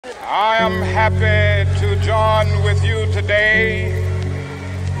I am happy to join with you today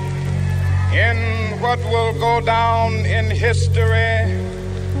in what will go down in history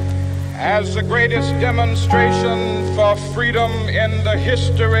as the greatest demonstration for freedom in the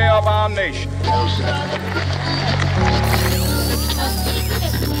history of our nation.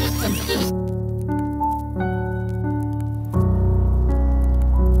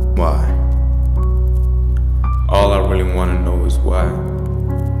 Why? All I really want to know is why.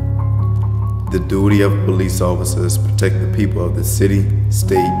 The duty of a police officer is to protect the people of the city,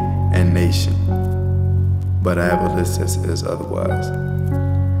 state, and nation. But I have a list that says otherwise.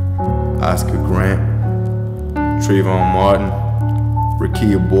 Oscar Grant, Trayvon Martin,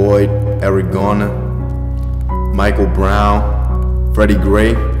 Rekia Boyd, Eric Garner, Michael Brown, Freddie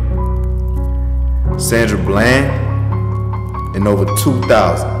Gray, Sandra Bland, and over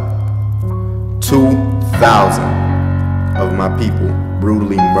 2,000 of my people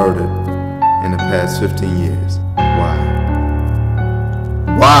brutally murdered in the past 15 years. Why?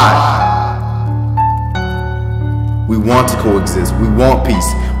 Why? We want to coexist. We want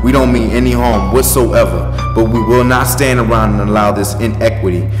peace. We don't mean any harm whatsoever, but we will not stand around and allow this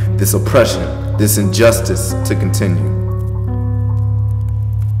inequity, this oppression, this injustice to continue.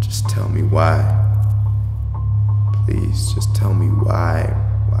 Just tell me why. Please, just tell me why.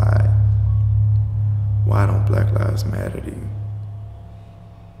 Why don't Black Lives Matter to you?